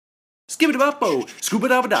Skibba-da-bop-bo,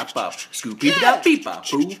 scuba-da-ba-da-bop,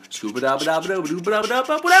 scoop-beep-a-da-beep-bop-boo,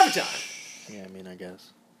 scuba-da-ba-da-ba-da-ba-da-ba, whatever time. Yeah, I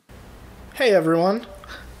guess. Hey everyone,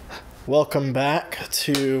 welcome back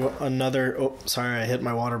to another, oh, sorry, I hit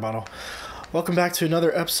my water bottle. Welcome back to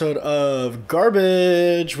another episode of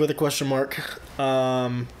Garbage with a question mark.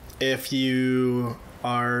 If you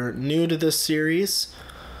are new to this series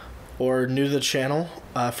or new to the channel,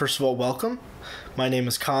 first of all, welcome. My name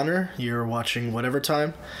is Connor, you're watching Whatever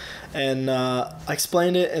Time, and I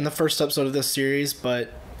explained it in the first episode of this series,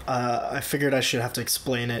 but I figured I should have to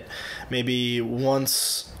explain it maybe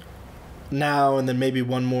once now and then maybe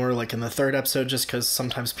one more like in the third episode, just because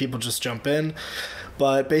sometimes people just jump in.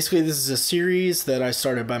 But basically this is a series that I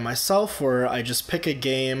started by myself where I just pick a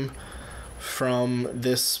game from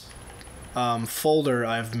this folder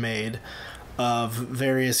I've made of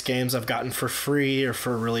various games I've gotten for free or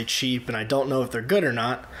for really cheap, and I don't know if they're good or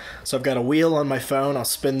not. So I've got a wheel on my phone, I'll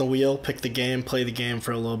spin the wheel, pick the game, play the game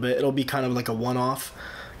for a little bit. It'll be kind of like a one-off,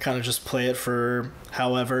 kind of just play it for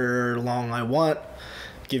however long I want,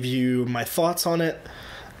 give you my thoughts on it,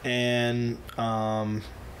 and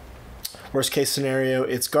worst case scenario,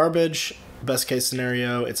 it's garbage. Best case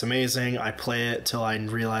scenario, it's amazing. I play it till I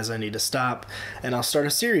realize I need to stop, and I'll start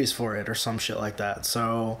a series for it or some shit like that.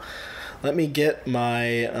 So let me get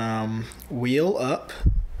my wheel up.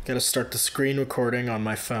 Gotta start the screen recording on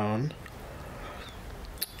my phone.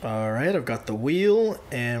 Alright, I've got the wheel,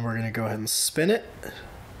 and we're gonna go ahead and spin it.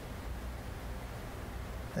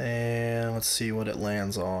 And let's see what it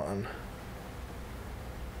lands on.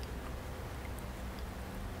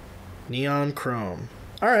 Neon Chrome.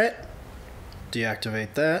 Alright.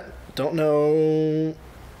 Deactivate that. Don't know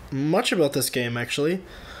much about this game, actually.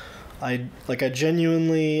 I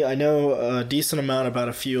know a decent amount about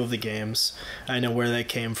a few of the games. I know where they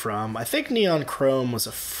came from. I think Neon Chrome was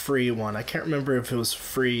a free one. I can't remember if it was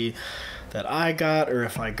free that I got or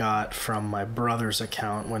if I got from my brother's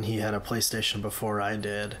account when he had a PlayStation before I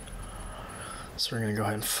did. So we're going to go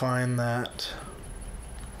ahead and find that.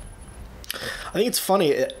 I think it's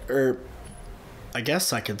funny, I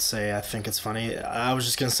guess I could say I think it's funny. I was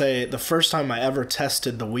just going to say, the first time I ever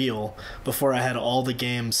tested the wheel, before I had all the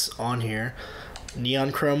games on here,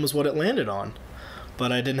 Neon Chrome was what it landed on.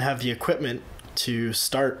 But I didn't have the equipment to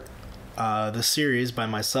start the series by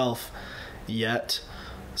myself yet.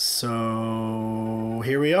 So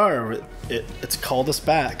here we are. It's called us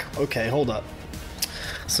back. Okay, hold up.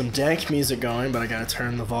 Some dank music going, but I gotta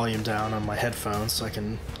turn the volume down on my headphones so I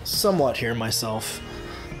can somewhat hear myself.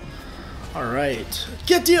 Alright.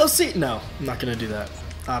 Get DLC! No, I'm not gonna do that.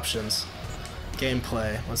 Options.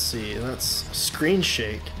 Gameplay. Let's see. That's screen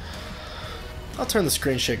shake. I'll turn the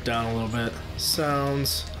screen shake down a little bit.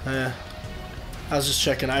 Sounds. I was just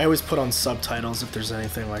checking. I always put on subtitles if there's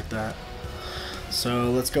anything like that. So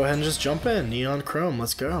let's go ahead and just jump in. Neon Chrome.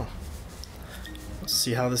 Let's go. Let's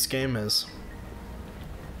see how this game is.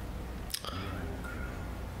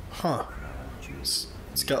 Huh.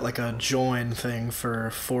 It's got like a join thing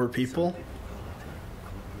for 4 people.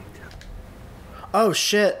 Oh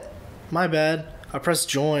shit! My bad. I pressed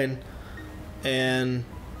join, and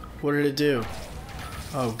what did it do?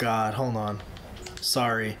 Oh god, hold on.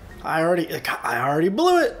 Sorry. I already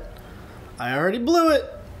blew it! I already blew it!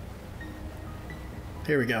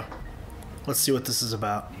 Here we go. Let's see what this is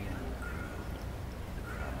about.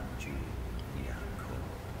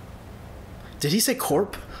 Did he say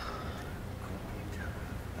corp?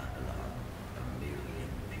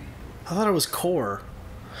 I thought it was core.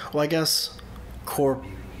 Well, I guess corp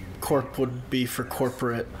would be for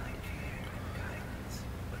corporate.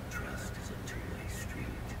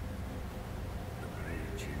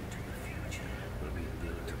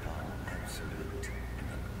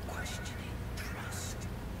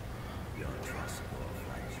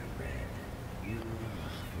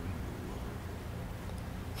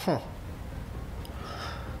 Huh.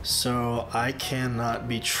 So I cannot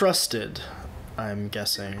be trusted, I'm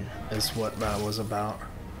guessing, is what that was about.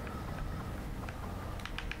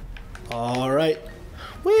 Alright.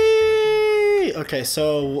 Whee! Okay,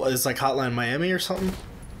 so it's like Hotline Miami or something?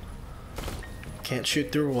 Can't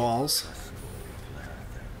shoot through walls.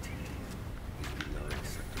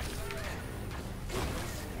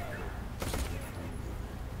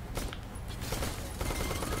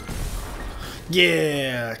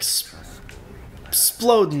 Yeah!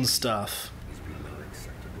 Exploding stuff.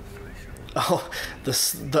 Oh,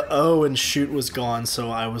 the O and shoot was gone,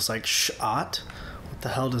 so I was like, shot? What the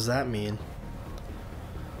hell does that mean?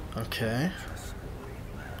 Okay.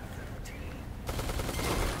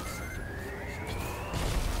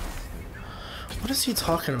 What is he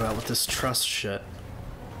talking about with this trust shit?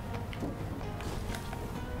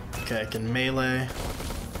 Okay, I can melee.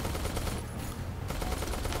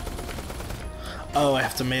 Oh, I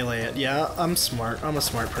have to melee it. Yeah, I'm smart. I'm a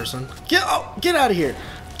smart person. Get out of here!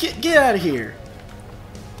 Get out of here!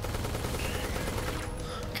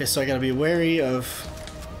 Okay, so I gotta be wary of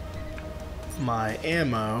my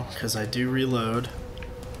ammo, because I do reload.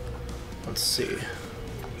 Let's see.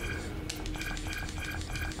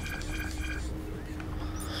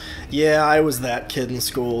 Yeah, I was that kid in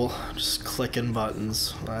school, just clicking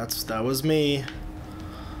buttons. That was me.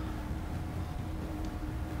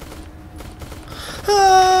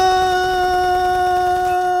 Ah!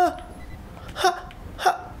 Ha,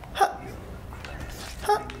 ha, ha.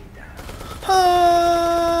 Ha. Ah!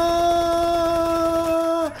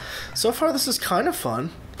 So far, this is kind of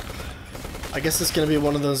fun. I guess it's gonna be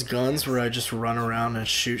one of those guns where I just run around and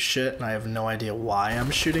shoot shit, and I have no idea why I'm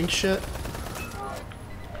shooting shit.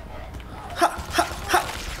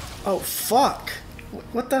 Oh, fuck.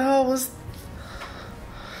 What the hell was...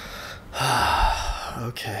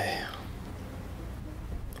 Okay.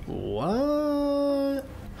 What?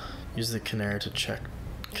 Use the canary to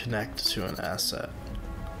connect to an asset.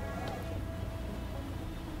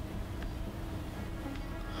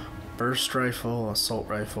 Burst rifle, assault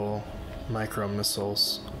rifle, micro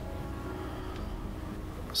missiles,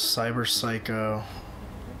 cyber psycho.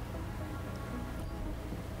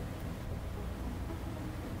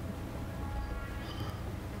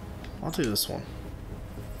 I'll do this one.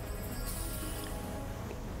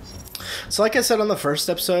 So like I said on the first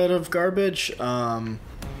episode of Garbage, I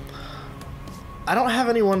don't have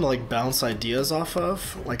anyone to like bounce ideas off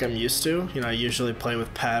of like I'm used to. You know, I usually play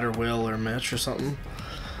with Pat or Will or Mitch or something.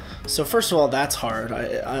 So first of all, that's hard.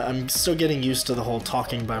 I'm still getting used to the whole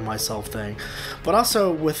talking by myself thing. But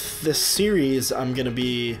also with this series, I'm going to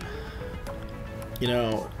be, you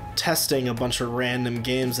know, testing a bunch of random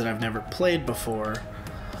games that I've never played before.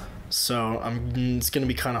 So it's gonna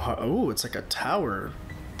be kind of hard. Oh, it's like a tower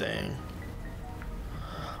thing.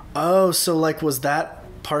 Oh, so like was that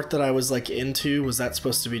part that I was like into, was that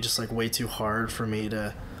supposed to be just like way too hard for me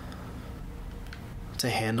to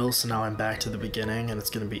handle? So now I'm back to the beginning and it's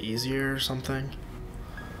gonna be easier or something?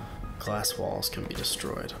 Glass walls can be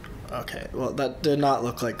destroyed. Okay, well that did not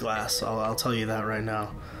look like glass. I'll tell you that right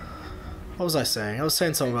now. What was I saying? I was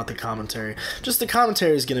saying something about the commentary. Just the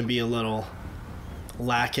commentary is gonna be a little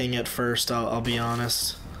lacking at first, I'll be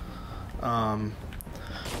honest.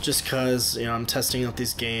 Just because, you know, I'm testing out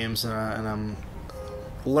these games and I'm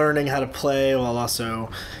learning how to play while also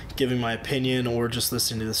giving my opinion or just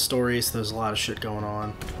listening to the story, so there's a lot of shit going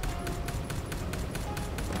on.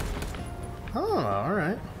 Oh,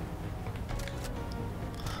 alright.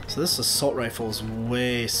 So this assault rifle is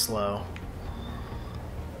way slow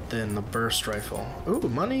than the burst rifle. Ooh,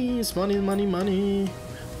 monies, money, money, money.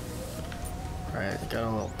 Alright, got a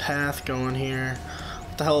little path going here.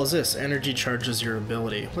 What the hell is this? Energy charges your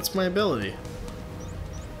ability. What's my ability?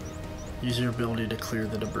 Use your ability to clear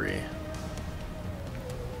the debris.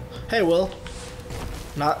 Hey, Will.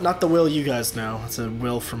 Not the Will you guys know. It's a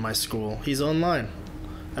Will from my school. He's online.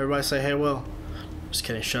 Everybody say, hey, Will. Just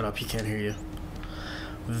kidding. Shut up. He can't hear you.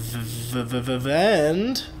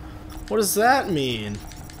 Vend? What does that mean?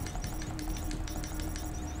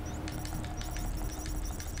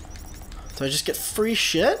 Do I just get free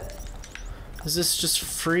shit? Is this just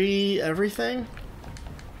free everything?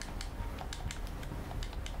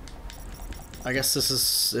 I guess this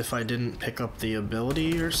is if I didn't pick up the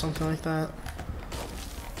ability or something like that.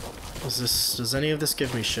 Does any of this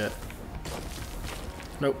give me shit?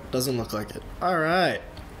 Nope, doesn't look like it. Alright.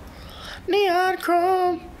 Neon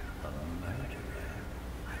Chrome!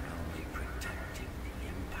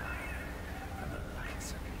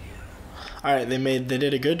 Alright, they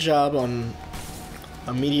did a good job on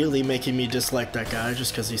immediately making me dislike that guy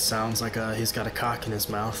just because he sounds like he's got a cock in his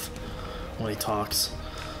mouth when he talks.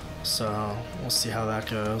 So, we'll see how that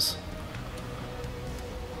goes.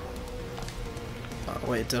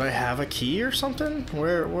 Wait, did I have a key or something?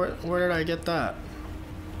 Where did I get that?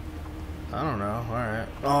 I don't know, alright.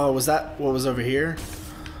 Oh, was that what was over here?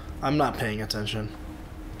 I'm not paying attention.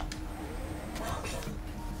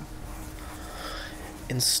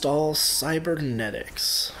 Install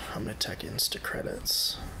cybernetics. I'm gonna check Insta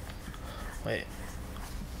credits. Wait.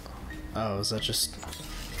 Oh, is that just...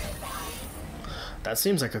 That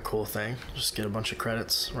seems like a cool thing. Just get a bunch of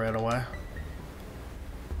credits right away.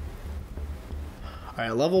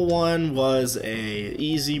 Alright, level 1 was a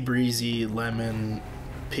easy breezy lemon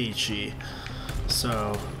peachy.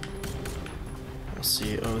 So we'll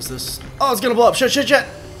see. Oh, is this... Oh, it's gonna blow up! Shit, shit, shit!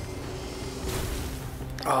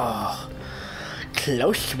 Oh,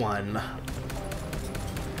 close one.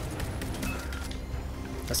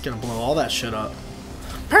 That's gonna blow all that shit up.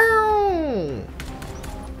 Pow!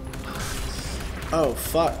 Oh,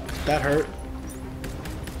 fuck. That hurt.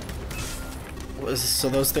 So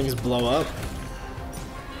those things blow up?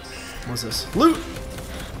 What's this? Loot!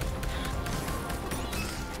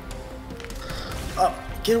 Oh,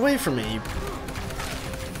 get away from me.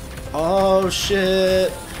 Oh,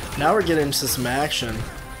 shit. Now we're getting into some action.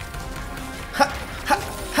 Ha! Ha!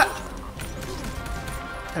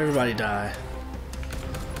 Ha! Everybody die.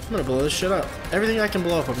 I'm gonna blow this shit up. Everything I can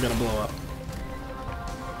blow up, I'm gonna blow up.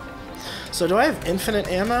 So do I have infinite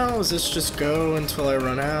ammo? Does this just go until I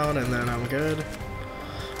run out and then I'm good?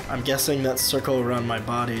 I'm guessing that circle around my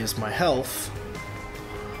body is my health.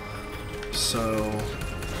 So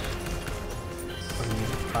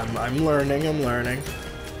I'm learning, I'm learning.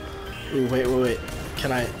 Ooh, wait.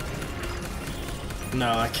 Can I?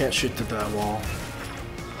 No, I can't shoot through that wall.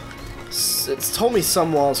 It's told me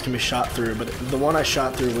some walls can be shot through, but the one I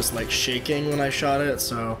shot through was like shaking when I shot it,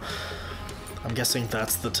 so I'm guessing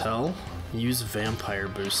that's the tell. Use vampire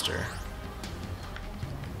booster.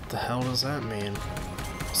 What the hell does that mean?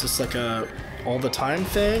 Is this like a all the time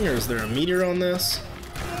thing, or is there a meter on this?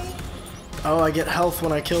 Oh, I get health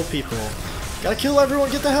when I kill people. Gotta kill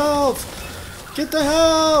everyone, get the health! Get the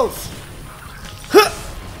health! Huh!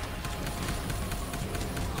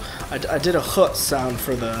 I did a hut sound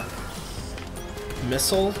for the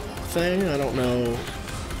missile thing. I don't know.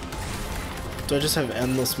 Do I just have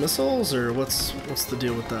endless missiles, or what's the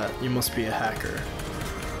deal with that? You must be a hacker.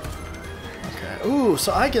 Okay. Ooh,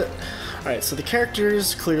 so I get... Alright, so the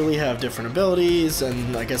characters clearly have different abilities,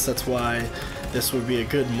 and I guess that's why this would be a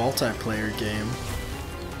good multiplayer game.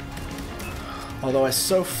 Although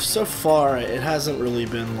so far, it hasn't really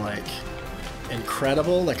been, like,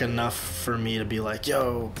 incredible, like, enough for me to be like,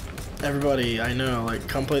 yo, everybody, I know, like,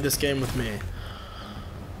 come play this game with me.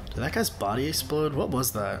 Did that guy's body explode? What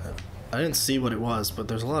was that? I didn't see what it was, but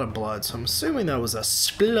there's a lot of blood, so I'm assuming that was an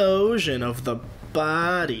explosion of the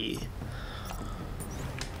body.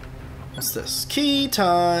 What's this? Key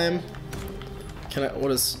time! Can I...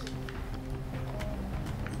 what is...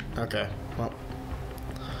 Okay, well...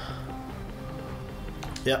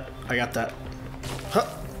 Yep, I got that. Huh!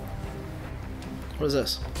 What is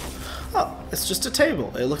this? Oh, it's just a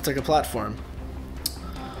table. It looked like a platform.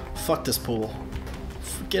 Fuck this pool.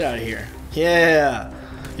 Get out of here. Yeah!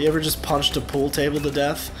 You ever just punched a pool table to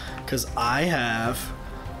death? Because I have,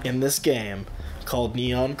 in this game, called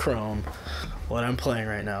Neon Chrome, what I'm playing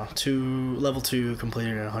right now. Level 2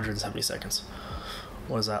 completed in 170 seconds.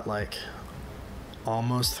 What is that, like?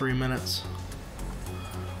 Almost 3 minutes?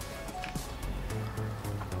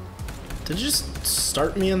 Did it just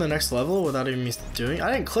start me in the next level without even me doing?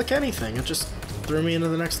 I didn't click anything, it just threw me into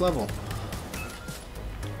the next level.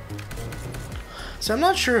 So I'm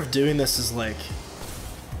not sure if doing this is like...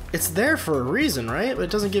 It's there for a reason, right? But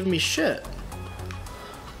it doesn't give me shit.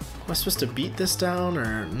 Am I supposed to beat this down,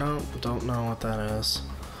 or... No, don't know what that is.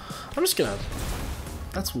 I'm just gonna...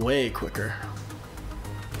 That's way quicker.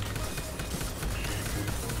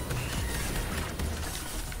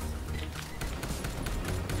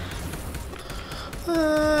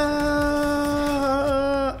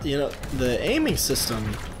 You know, the aiming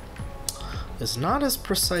system is not as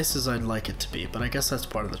precise as I'd like it to be, but I guess that's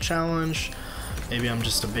part of the challenge. Maybe I'm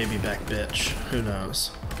just a baby back bitch. Who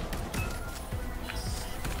knows?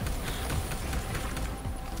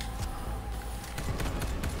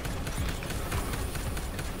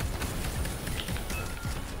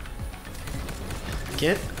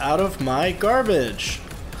 Get out of my garbage!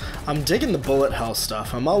 I'm digging the bullet hell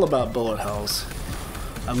stuff. I'm all about bullet hells.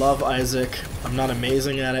 I love Isaac. I'm not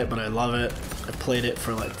amazing at it, but I love it. I played it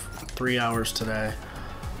for like 3 hours today.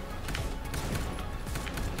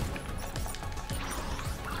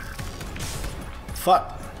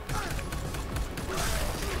 Fuck.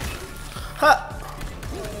 Ha!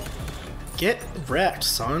 Get wrecked,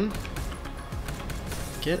 son.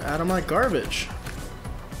 Get out of my garbage.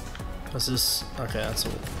 What's this? Okay, that's a...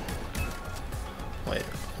 Wait,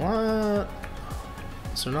 what?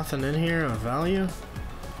 Is there nothing in here of value?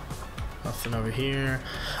 Nothing over here.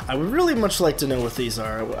 I would really much like to know what these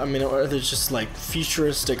are. I mean, are they just like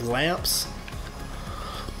futuristic lamps?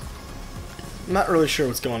 I'm not really sure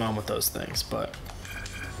what's going on with those things, but...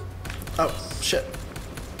 Oh, shit.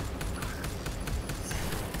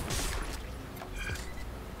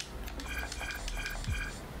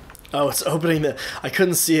 Oh, it's opening the... I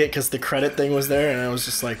couldn't see it because the credit thing was there, and I was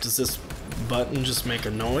just like, does this button just make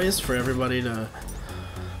a noise for everybody to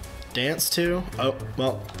dance to? Oh,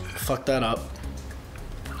 well, fuck that up.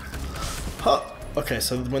 Huh. Okay,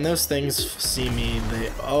 so when those things see me,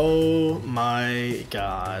 they... Oh my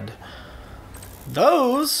god.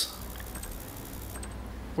 Those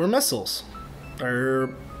were missiles.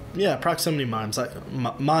 Or, yeah, proximity mimes.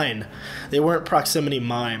 Mine. They weren't proximity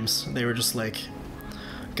mimes. They were just like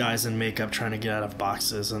guys in makeup trying to get out of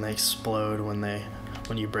boxes, and they explode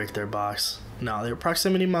when you break their box. No, they were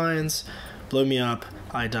proximity mines. Blew me up.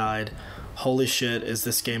 I died. Holy shit, is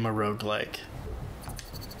this game a roguelike?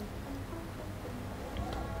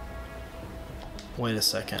 Wait a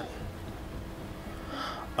second.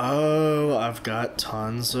 Oh, I've got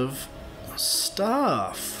tons of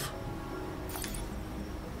stuff.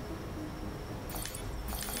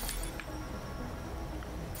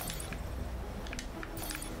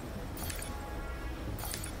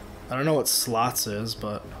 I don't know what slots is,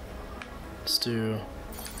 but let's do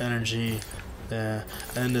energy, yeah,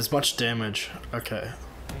 and as much damage. Okay.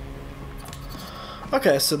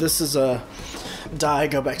 Okay, so this is a die,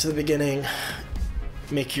 go back to the beginning,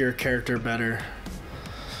 make your character better.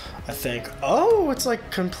 I think. Oh, it's like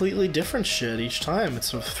completely different shit each time.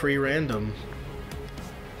 It's 3 random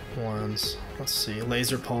ones. Let's see.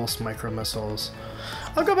 Laser pulse, micro missiles.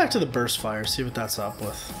 I'll go back to the burst fire, see what that's up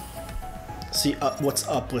with. See what's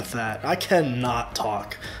up with that. I cannot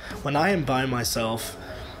talk. When I am by myself,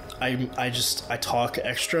 I talk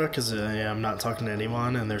extra because I'm not talking to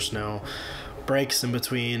anyone and there's no breaks in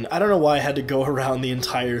between. I don't know why I had to go around the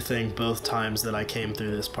entire thing both times that I came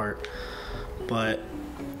through this part, but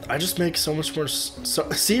I just make so much more.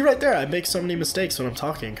 See right there, I make so many mistakes when I'm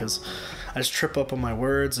talking because I just trip up on my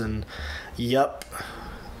words. And yep,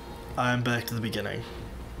 I'm back to the beginning.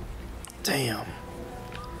 Damn.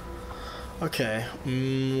 Okay.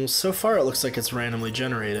 So far it looks like it's randomly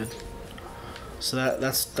generated, so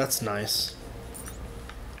that's nice.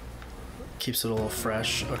 Keeps it a little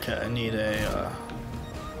fresh. Okay, I need a.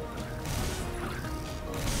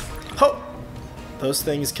 Ho! Those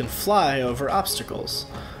things can fly over obstacles.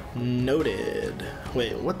 Noted.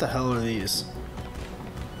 Wait, what the hell are these?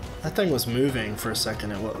 That thing was moving for a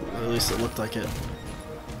second, at least it looked like it.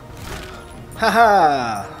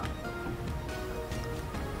 Haha!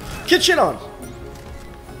 Get shit on!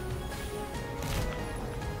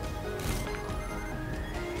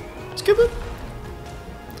 Scoop it!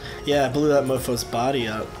 Yeah, I blew that mofo's body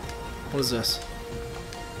up. What is this?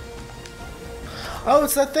 Oh,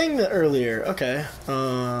 it's that thing earlier. Okay.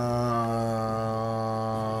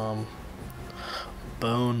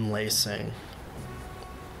 Bone lacing.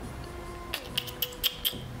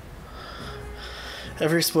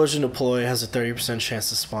 Every explosion deploy has a 30% chance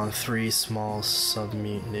to spawn 3 small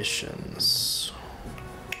submunitions.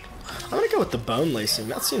 I'm gonna go with the bone lacing.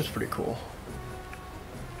 That seems pretty cool.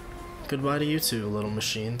 Goodbye to you too, little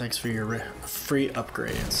machine. Thanks for your free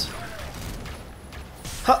upgrades.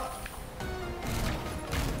 Ha!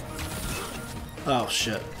 Oh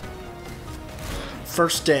shit.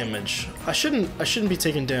 First damage. I shouldn't be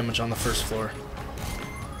taking damage on the first floor.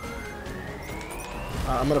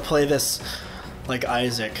 I'm gonna play this like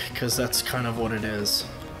Isaac, because that's kind of what it is,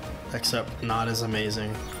 except not as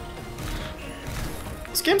amazing.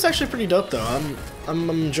 This game's actually pretty dope though. I'm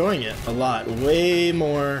enjoying it a lot. Way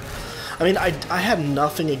more. I mean, I had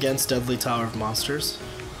nothing against Deadly Tower of Monsters,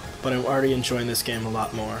 but I'm already enjoying this game a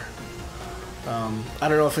lot more. I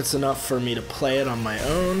don't know if it's enough for me to play it on my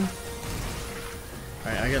own.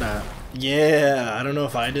 Alright, I gotta... Yeah, I don't know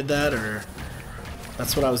if I did that, or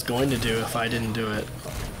that's what I was going to do if I didn't do it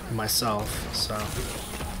myself, so...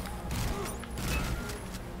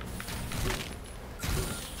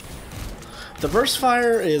 The burst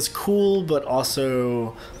fire is cool, but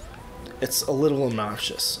also it's a little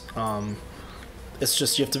obnoxious. It's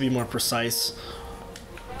just you have to be more precise.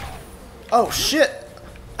 Oh shit!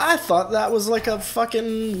 I thought that was like a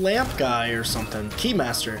fucking lamp guy or something.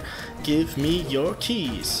 Keymaster, give me your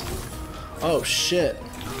keys. Oh shit.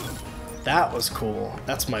 That was cool.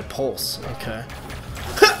 That's my pulse. Okay.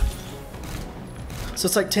 So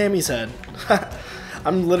it's like Tammy's head.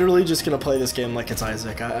 I'm literally just gonna play this game like it's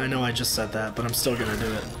Isaac. I know I just said that, but I'm still gonna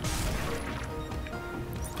do it.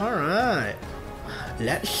 Alright.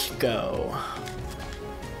 Let's go.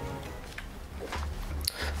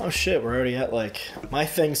 Oh shit, we're already at like... My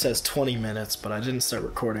thing says 20 minutes, but I didn't start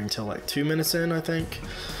recording until like 2 minutes in, I think.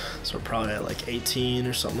 So we're probably at like 18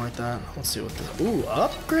 or something like that. Let's see what this... Ooh,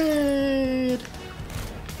 upgrade!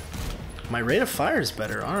 My rate of fire is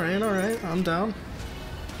better. Alright, I'm down.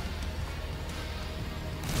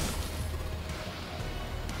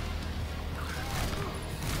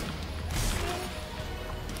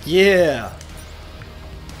 Yeah!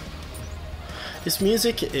 This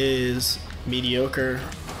music is mediocre,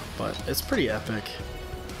 but it's pretty epic.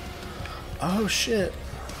 Oh shit.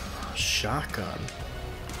 Shotgun.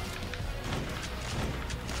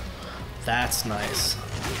 That's nice.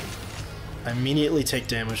 I immediately take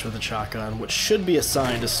damage with a shotgun, which should be a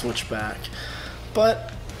sign to switch back.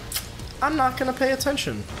 But I'm not gonna pay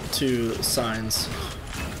attention to signs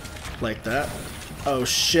like that. Oh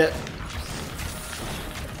shit.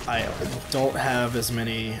 I don't have as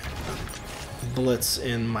many bullets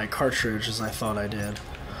in my cartridge as I thought I did.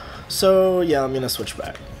 So yeah, I'm gonna switch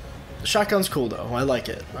back. The shotgun's cool though, I like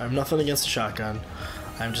it. I have nothing against the shotgun.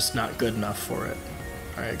 I'm just not good enough for it.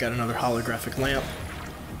 Alright, got another holographic lamp.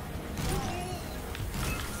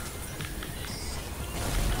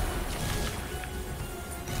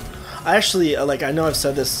 I actually, like, I know I've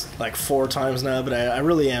said this like 4 times now, but I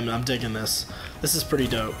really am. I'm digging this. This is pretty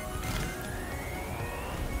dope.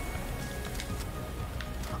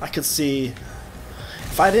 I could see,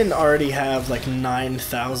 if I didn't already have like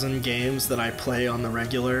 9,000 games that I play on the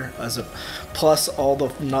regular, plus all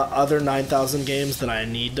the other 9,000 games that I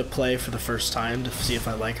need to play for the first time to see if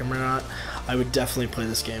I like them or not, I would definitely play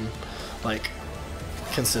this game, like,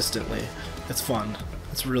 consistently. It's fun.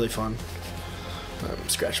 It's really fun. I'm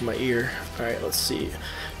scratching my ear. Alright, let's see.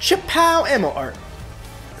 Chip Pow Ammo Art.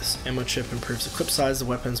 This ammo chip improves the clip size of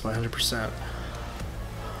weapons by 100%.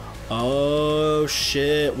 Oh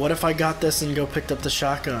shit. What if I got this and go picked up the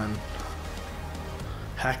shotgun?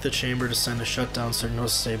 Hack the chamber to send a shutdown signal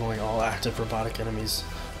disabling all active robotic enemies.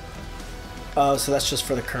 Oh, so that's just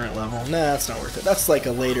for the current level. Nah, that's not worth it. That's like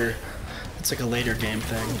a later, it's like a later game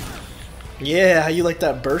thing. Yeah, how you like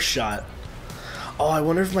that burst shot? Oh, I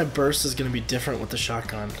wonder if my burst is going to be different with the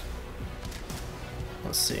shotgun.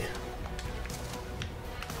 Let's see.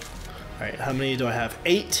 Alright, how many do I have?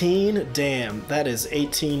 18? Damn, that is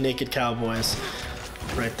 18 naked cowboys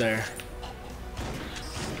right there.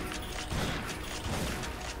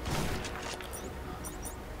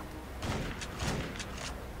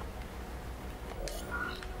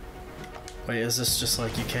 Wait, is this just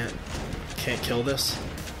like you can't kill this?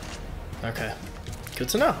 Okay. Good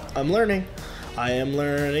to know. I'm learning. I am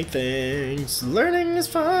learning things. Learning is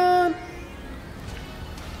fun.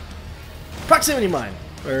 Proximity mine.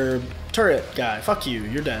 Or turret guy. Fuck you.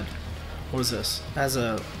 You're dead. What is this? It has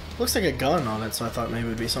a... looks like a gun on it, so I thought maybe it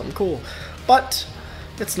would be something cool. But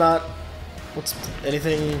it's not. What's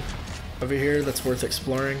anything over here that's worth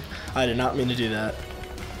exploring? I did not mean to do that.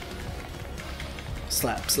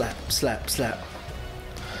 Slap, slap, slap, slap.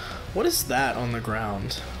 What is that on the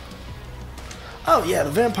ground? Oh yeah, the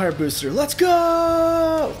vampire booster. Let's go!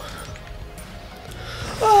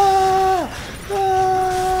 Ah!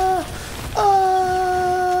 Ah!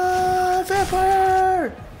 Ah!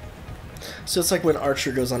 Vampire! So it's like when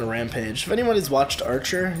Archer goes on a rampage. If anybody's watched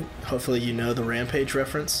Archer, hopefully you know the rampage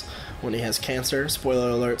reference. When he has cancer. Spoiler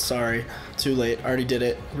alert, sorry. Too late. Already did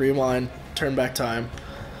it. Rewind. Turn back time.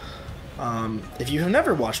 If you have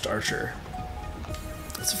never watched Archer,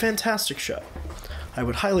 it's a fantastic show. I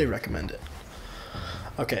would highly recommend it.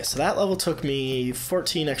 Okay, so that level took me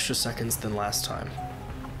 14 extra seconds than last time.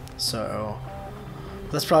 So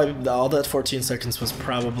that's probably, all that 14 seconds was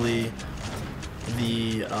probably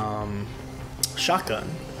the shotgun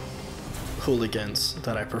hooligans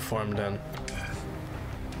that I performed in.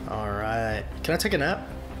 Alright, can I take a nap?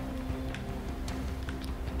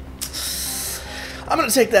 I'm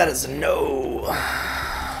gonna take that as a no.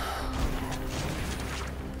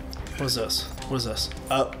 What is this? What is this?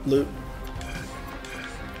 Oh, loot.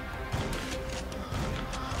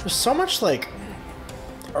 There's so much, like,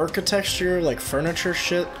 architecture, like, furniture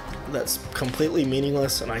shit that's completely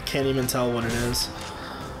meaningless, and I can't even tell what it is.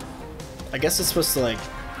 I guess it's supposed to, like,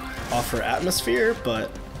 offer atmosphere, but...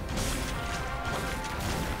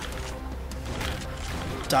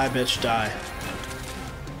 Die, bitch, die.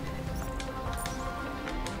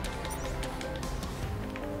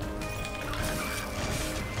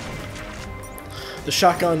 The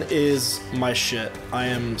shotgun is my shit. I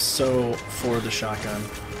am so for the shotgun.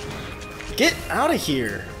 Get out of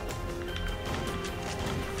here!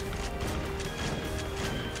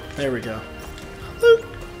 There we go. Loop.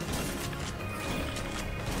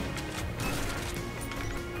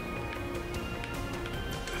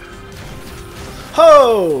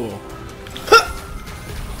 Ho! Huh!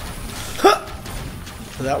 Huh!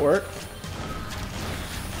 Did that work?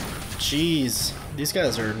 Jeez, these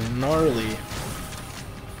guys are gnarly.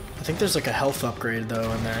 I think there's like a health upgrade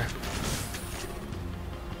though in there.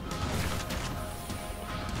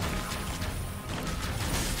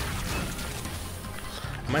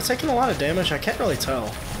 Am I taking a lot of damage? I can't really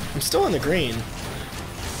tell. I'm still in the green.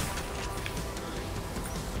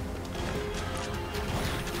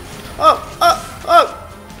 Oh! Oh! Oh!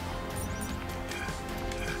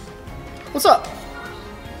 What's up?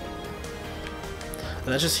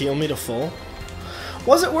 Did that just heal me to full?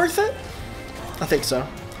 Was it worth it? I think so.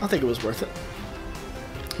 I think it was worth it.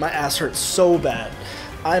 My ass hurts so bad.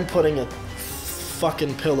 I'm putting a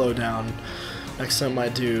fucking pillow down next time I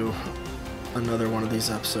do another one of these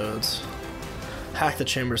episodes. Hack the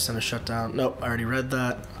chamber, send a shutdown. Nope, I already read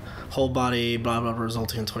that. Whole body, blah blah,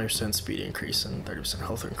 resulting in 20% speed increase and 30%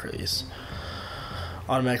 health increase.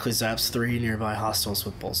 Automatically zaps 3 nearby hostiles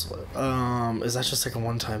with Bull Slit. Is that just like a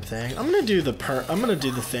one-time thing? I'm gonna do the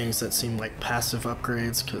things that seem like passive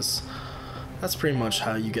upgrades, because that's pretty much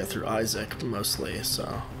how you get through Isaac mostly.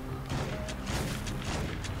 So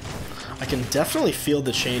I can definitely feel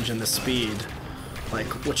the change in the speed, like,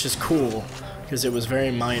 which is cool because it was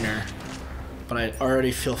very minor, but I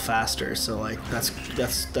already feel faster. So like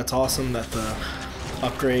that's awesome that the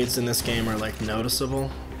upgrades in this game are like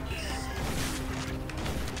noticeable.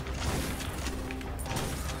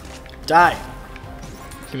 Die!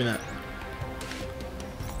 Give me that.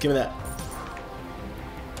 Give me that.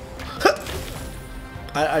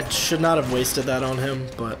 I should not have wasted that on him,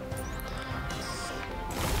 but...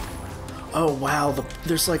 Oh, wow.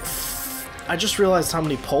 There's like... I just realized how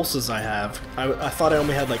many pulses I have. I thought I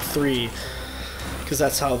only had like 3, because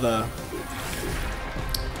that's how the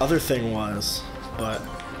other thing was. But...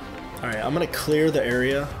 Alright, I'm gonna clear the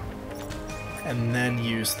area, and then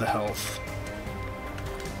use the health.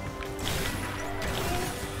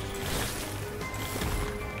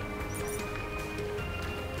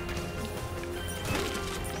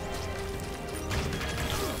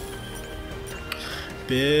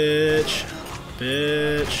 Bitch.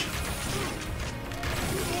 Bitch.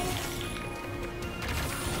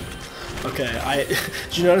 Okay,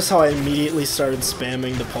 did you notice how I immediately started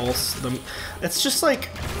spamming the pulse? It's just like,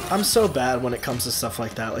 I'm so bad when it comes to stuff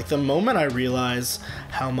like that. Like, the moment I realize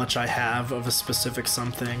how much I have of a specific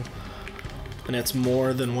something, and it's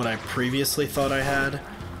more than what I previously thought I had,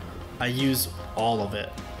 I use all of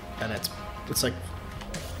it. And it's like,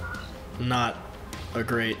 not a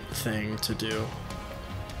great thing to do.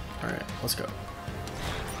 Alright, let's go.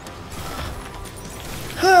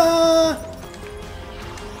 Ah!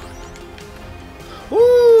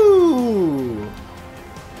 Woo!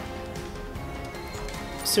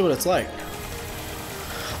 See what it's like.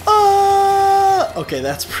 Ah! Okay,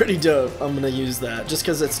 that's pretty dope. I'm gonna use that just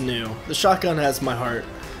because it's new. The shotgun has my heart.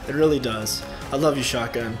 It really does. I love you,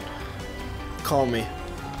 shotgun. Call me.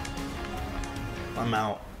 I'm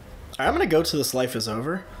out. Alright, I'm gonna go till this life is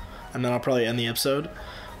over, and then I'll probably end the episode.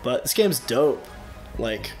 But this game's dope.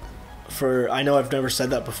 Like, I know I've never said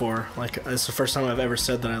that before. Like, it's the first time I've ever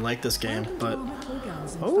said that I like this game. But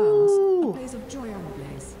oh,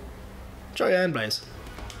 Joy and Blaze.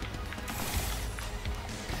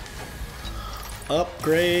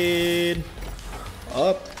 Upgrade.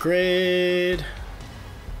 Upgrade.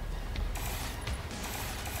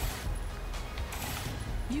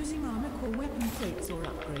 Using armor core weapon traits or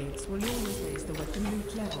upgrades will always raise the weapon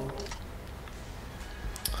loot level.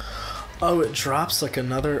 Oh, it drops like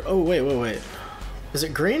another... Oh, wait. Is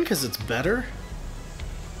it green because it's better?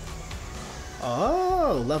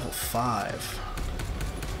 Oh, level 5.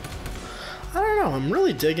 I don't know. I'm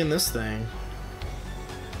really digging this thing.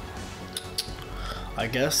 I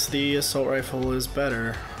guess the assault rifle is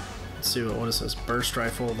better. Let's see what is this? Burst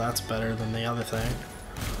rifle. That's better than the other thing.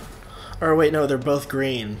 Or wait, no, they're both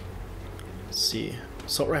green. Let's see.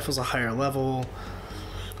 Assault rifle's a higher level.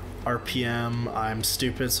 RPM, I'm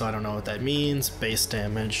stupid, so I don't know what that means. Base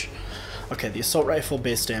damage. Okay, the assault rifle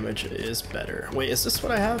base damage is better. Wait, is this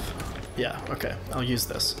what I have? Yeah, okay, I'll use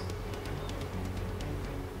this.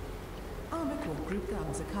 Armor core group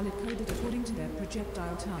guns are color-coded according to their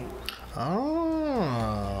projectile type.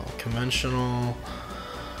 Oh, conventional.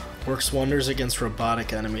 Works wonders against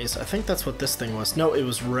robotic enemies. I think that's what this thing was. No, it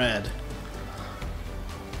was red.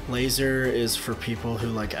 Laser is for people who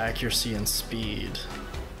like accuracy and speed.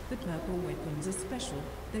 The purple weapons are special.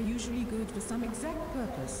 They're usually good for some exact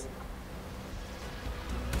purpose.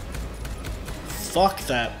 Fuck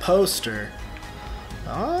that poster.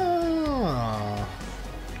 Oh.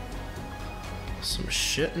 Some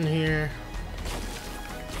shit in here.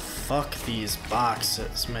 Fuck these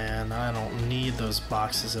boxes, man. I don't need those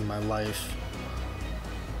boxes in my life.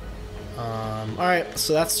 Alright,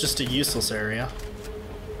 so that's just a useless area.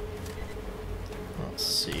 Let's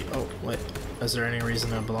see. Oh, wait. Is there any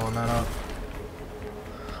reason I'm blowing that up?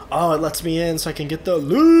 Oh, it lets me in so I can get the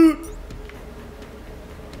loot!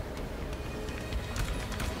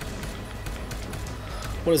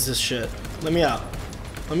 What is this shit? Let me out.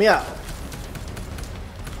 Let me out.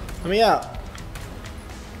 Let me out.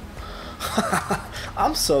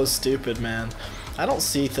 I'm so stupid, man. I don't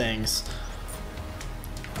see things.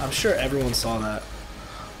 I'm sure everyone saw that.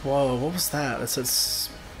 Whoa, what was that? It said...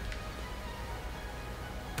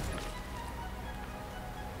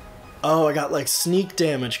 Oh, I got like sneak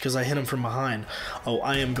damage because I hit him from behind. Oh,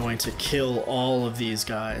 I am going to kill all of these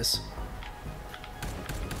guys.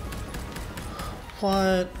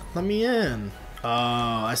 What? Let me in. Oh,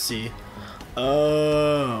 I see.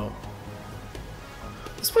 Oh.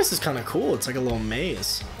 This place is kind of cool. It's like a little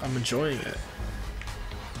maze. I'm enjoying it.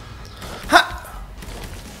 Ha!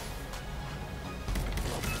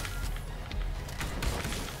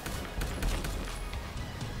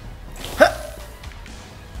 Ha!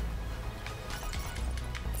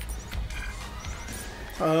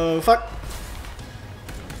 Oh, fuck.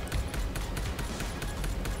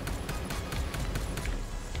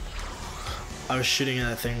 I was shooting at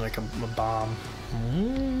that thing like a bomb.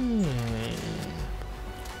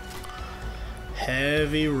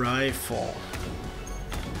 Heavy rifle.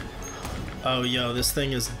 Oh, yo, this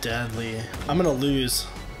thing is deadly. I'm gonna lose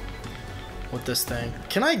with this thing.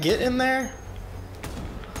 Can I get in there?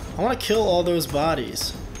 I want to kill all those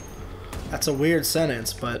bodies. That's a weird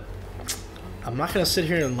sentence, but I'm not gonna sit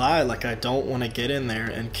here and lie like I don't want to get in there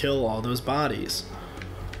and kill all those bodies.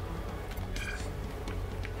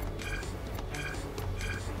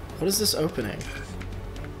 What is this opening?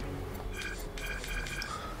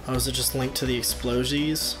 Oh, is it just linked to the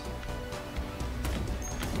explosives?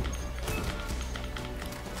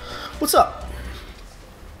 What's up?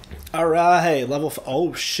 Alright, level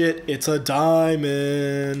oh shit, it's a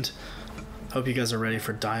diamond. Hope you guys are ready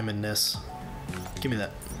for diamondness. Give me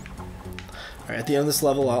that. Alright, at the end of this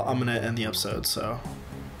level, I'm gonna end the episode, so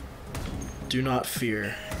do not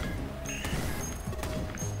fear.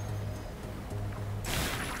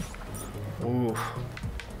 Ooh.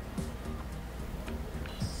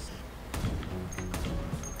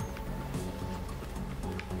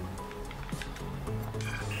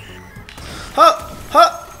 Ha!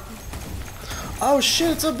 Ha! Oh shit,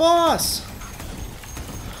 it's a boss!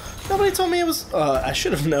 Nobody told me it was... I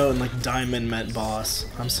should have known, like, diamond meant boss.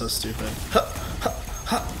 I'm so stupid. Ha! Ha!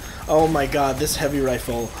 Ha! Oh my god, this heavy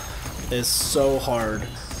rifle is so hard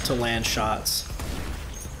to land shots.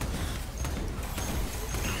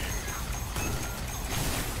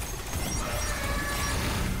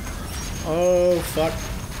 Oh, fuck.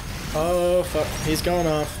 Oh, fuck. He's going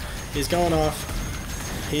off. He's going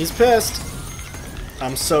off. He's pissed.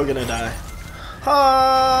 I'm so gonna die.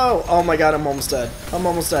 Oh! Oh my god, I'm almost dead. I'm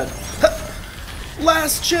almost dead. Ha!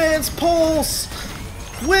 Last chance pulse!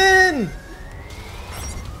 Win!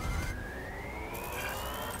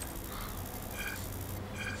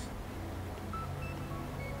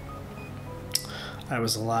 I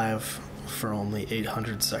was alive for only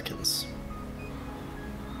 800 seconds.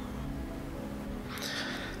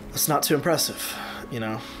 That's not too impressive, you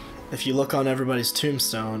know. If you look on everybody's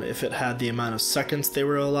tombstone, if it had the amount of seconds they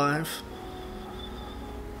were alive,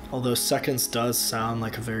 although seconds does sound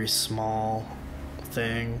like a very small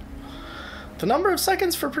thing, the number of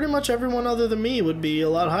seconds for pretty much everyone other than me would be a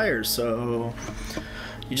lot higher, so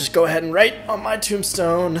you just go ahead and write on my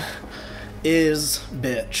tombstone, is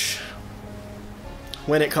bitch,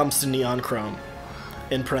 when it comes to neon chrome,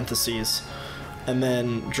 in parentheses, and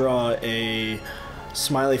then draw a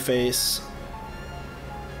smiley face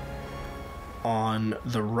on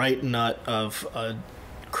the right nut of a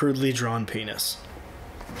crudely drawn penis.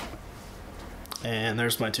 And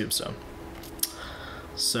there's my tombstone.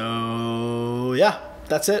 So yeah,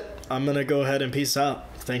 that's it. I'm gonna go ahead and peace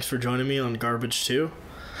out. Thanks for joining me on Garbage 2.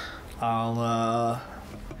 I'll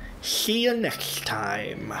see you next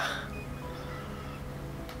time.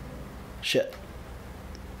 Shit.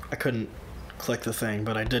 I couldn't click the thing,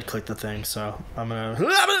 but I did click the thing, so I'm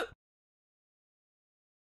gonna